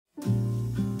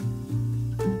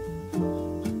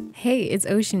Hey, it's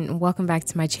Ocean and welcome back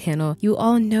to my channel. You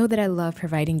all know that I love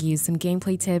providing you some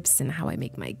gameplay tips and how I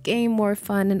make my game more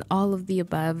fun and all of the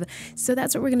above. So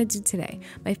that's what we're gonna do today.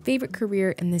 My favorite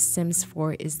career in The Sims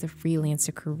 4 is the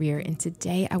Freelancer career, and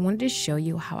today I wanted to show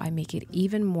you how I make it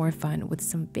even more fun with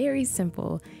some very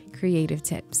simple creative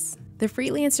tips. The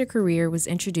Freelancer career was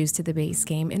introduced to the base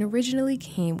game and originally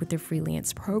came with the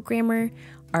freelance programmer,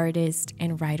 artist,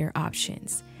 and writer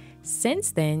options.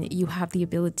 Since then, you have the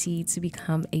ability to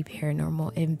become a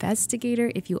paranormal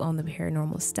investigator if you own the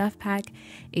paranormal stuff pack,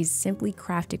 a simply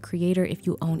crafted creator if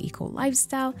you own eco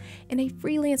lifestyle, and a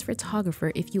freelance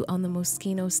photographer if you own the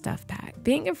Moschino stuff pack.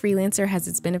 Being a freelancer has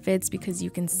its benefits because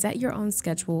you can set your own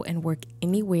schedule and work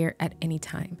anywhere at any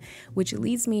time, which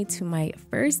leads me to my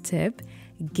first tip: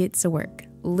 get to work.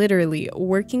 Literally,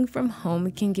 working from home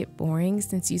can get boring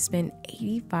since you spend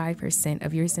 85%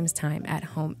 of your Sims time at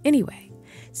home anyway.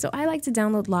 So I like to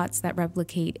download lots that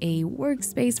replicate a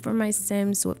workspace for my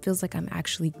Sims so it feels like I'm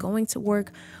actually going to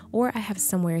work or I have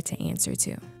somewhere to answer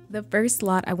to. The first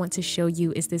lot I want to show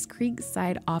you is this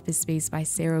Creekside office space by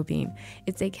ceru-bean.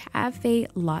 It's a cafe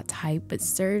lot type but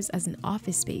serves as an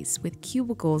office space with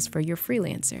cubicles for your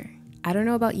freelancer. I don't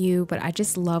know about you, but I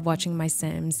just love watching my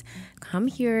Sims come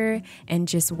here and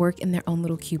just work in their own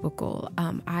little cubicle.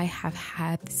 I have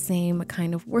had the same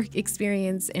kind of work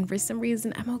experience, and for some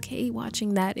reason, I'm okay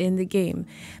watching that in the game.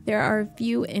 There are a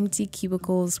few empty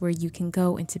cubicles where you can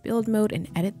go into build mode and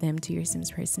edit them to your Sim's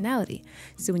personality.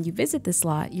 So when you visit this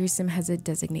lot, your Sim has a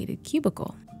designated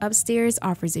cubicle. Upstairs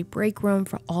offers a break room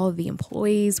for all of the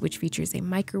employees, which features a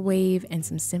microwave and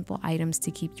some simple items to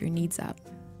keep your needs up.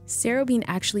 ceru-bean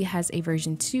actually has a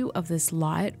version 2 of this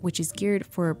lot, which is geared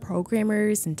for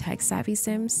programmers and tech-savvy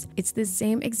Sims. It's the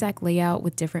same exact layout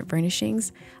with different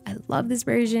furnishings. I love this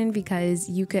version because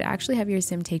you could actually have your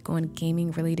Sim take on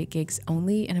gaming-related gigs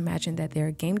only and imagine that they're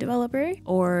a game developer,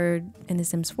 or in the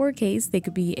Sims 4 case, they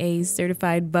could be a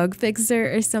certified bug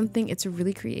fixer or something. It's a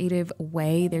really creative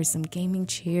way. There's some gaming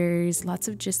chairs, lots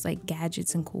of just like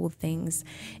gadgets and cool things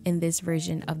in this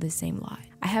version of the same lot.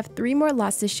 I have 3 more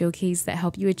lots to showcase that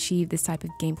help you achieve this type of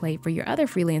gameplay for your other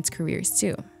freelance careers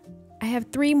too. I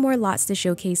have 3 more lots to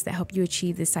showcase that help you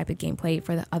achieve this type of gameplay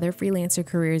for the other freelancer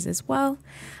careers as well.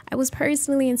 I was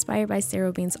personally inspired by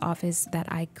ceru-bean's office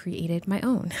that I created my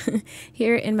own.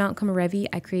 Here in Mount Komarevi,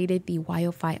 I created the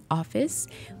wiofy office,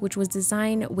 which was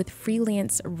designed with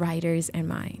freelance writers in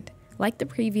mind. Like the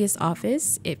previous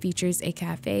office, it features a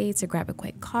cafe to grab a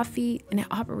quick coffee, and it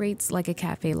operates like a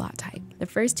cafe lot type. The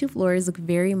first 2 floors look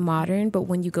very modern, but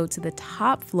when you go to the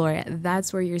top floor,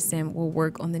 that's where your Sim will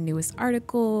work on the newest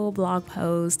article, blog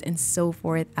post, and so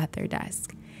forth at their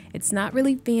desk. It's not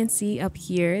really fancy up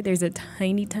here. There's a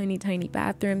tiny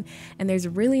bathroom, and there's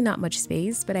really not much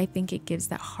space, but I think it gives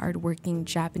that hardworking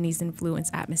Japanese influence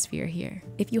atmosphere here.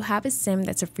 If you have a Sim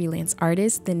that's a freelance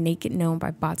artist, the Naked Gnome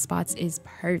by bottsbotts is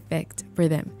perfect for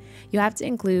them. You have to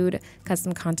include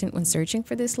custom content when searching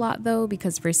for this lot though,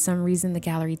 because for some reason the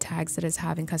gallery tags it as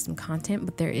having custom content,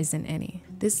 but there isn't any.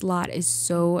 This lot is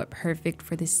so perfect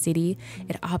for the city.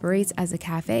 It operates as a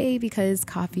cafe because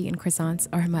coffee and croissants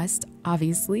are a must,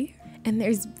 obviously. And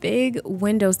there's big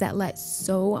windows that let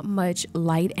so much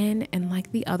light in, and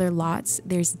like the other lots,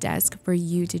 there's desks for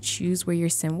you to choose where your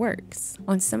Sim works.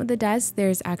 On some of the desks,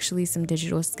 there's actually some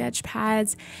digital sketch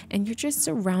pads, and you're just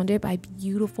surrounded by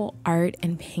beautiful art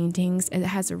and paintings. It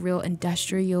has a real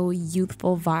industrial,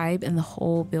 youthful vibe in the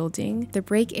whole building. The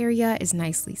break area is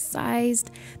nicely sized.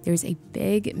 There's a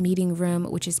big meeting room,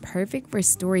 which is perfect for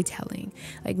storytelling.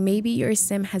 Like maybe your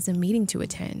Sim has a meeting to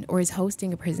attend or is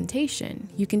hosting a presentation.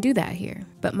 You can do that here.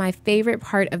 But my favorite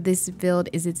part of this build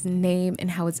is its name and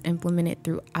how it's implemented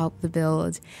throughout the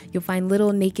build. You'll find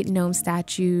little naked gnome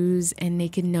statues and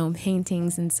naked gnome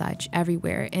paintings and such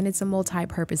everywhere, and it's a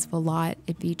multi-purposeful lot.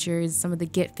 It features some of the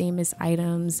Get Famous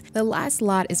items. The last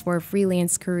lot is for a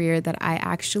freelance career that I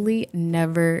actually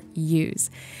never use.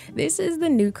 This is the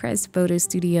Newcrest photo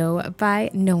studio by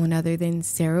no one other than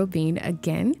ceru-bean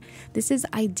again. This is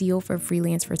ideal for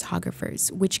freelance photographers,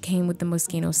 which came with the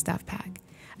Moschino stuff pack.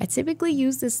 I typically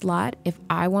use this lot if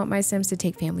I want my Sims to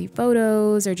take family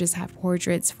photos or just have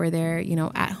portraits for their,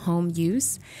 at-home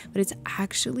use. But it's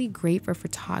actually great for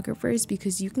photographers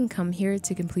because you can come here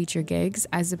to complete your gigs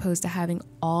as opposed to having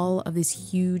all of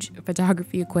this huge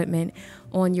photography equipment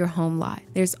on your home lot.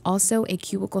 There's also a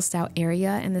cubicle style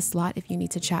area in this lot if you need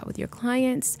to chat with your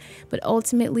clients, but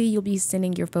ultimately you'll be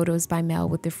sending your photos by mail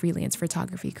with the freelance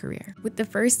photography career. With the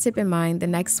first tip in mind, the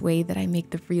next way that I make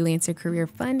the freelancer career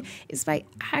fun is by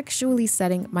actually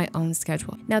setting my own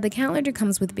schedule. Now, the calendar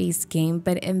comes with base game,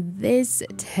 but in this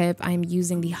tip, I'm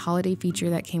using the holiday feature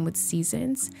that came with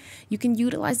seasons. You can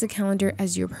utilize the calendar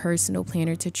as your personal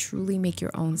planner to truly make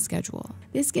your own schedule.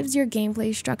 This gives your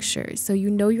gameplay structure, so you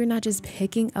know you're not just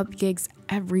picking up gigs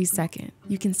every second.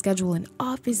 You can schedule an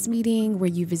office meeting where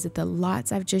you visit the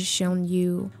lots I've just shown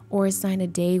you, or assign a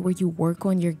day where you work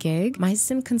on your gig. My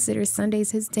sim considers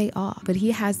Sundays his day off, but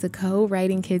he has the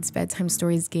co-writing kids bedtime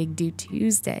stories gig due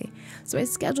Tuesday. So I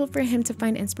scheduled for him to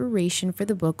find inspiration for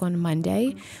the book on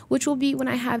Monday, which will be when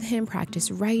I have him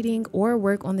practice writing or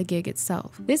work on the gig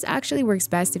itself. This actually works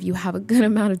best if you have a good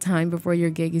amount of time before your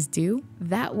gig is due.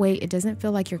 That way it doesn't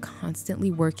feel like you're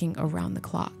constantly working around the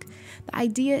clock. The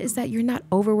idea is that you're not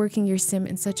overworking your sim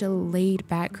in such a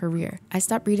laid-back career. I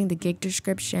stopped reading the gig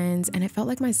descriptions and it felt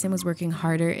like my sim was working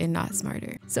harder and not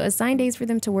smarter. So assign days for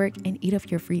them to work and eat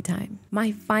up your free time.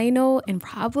 My final and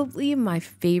probably my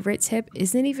favorite tip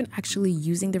isn't even actually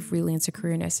using the Freelancer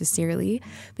Career necessarily,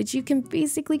 but you can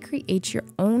basically create your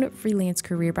own freelance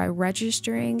career by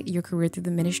registering your career through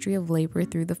the Ministry of Labor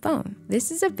through the phone.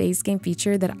 This is a base game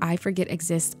feature that I forget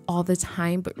exists all the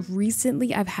time, but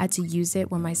recently I've had to use it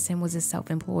when my sim was a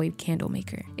self-employed candle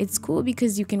maker. It's cool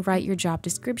because you can write your job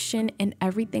description and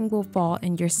everything will fall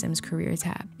in your sim's career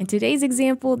tab. In today's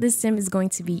example, this sim is going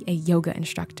to be a yoga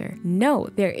instructor. No,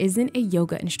 there isn't a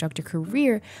yoga instructor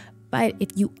career, but if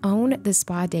you own the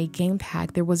Spa Day game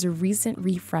pack, there was a recent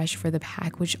refresh for the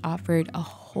pack which offered a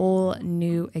whole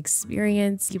new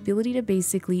experience. The ability to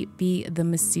basically be the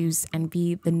masseuse and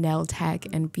be the nail tech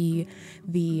and be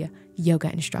the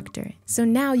yoga instructor. So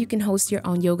now you can host your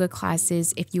own yoga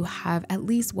classes if you have at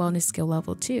least wellness skill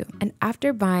level 2. And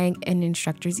after buying an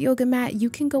instructor's yoga mat, you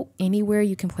can go anywhere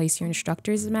you can place your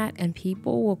instructor's mat and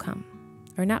people will come.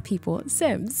 Or not people,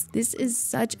 sims. This is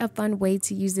such a fun way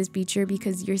to use this feature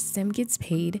because your sim gets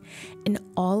paid and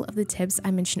all of the tips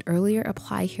I mentioned earlier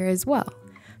apply here as well.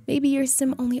 Maybe your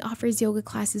sim only offers yoga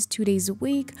classes 2 days a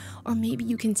week, or maybe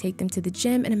you can take them to the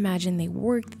gym and imagine they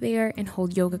work there and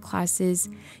hold yoga classes.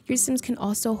 Your sims can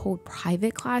also hold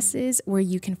private classes where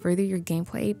you can further your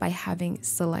gameplay by having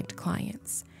select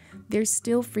clients. There's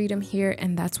still freedom here,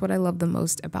 and that's what I love the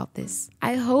most about this.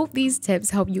 I hope these tips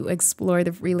help you explore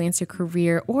the freelancer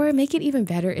career or make it even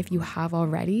better if you have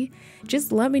already.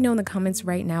 Just let me know in the comments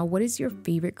right now, what is your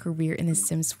favorite career in The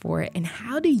Sims 4 and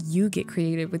how do you get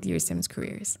creative with your Sims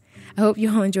careers? I hope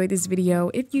you all enjoyed this video.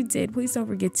 If you did, please don't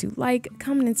forget to like,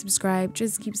 comment, and subscribe.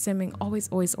 Just keep simming. Always,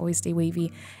 always, always stay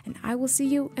wavy, and I will see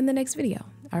you in the next video.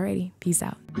 Alrighty, peace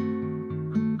out.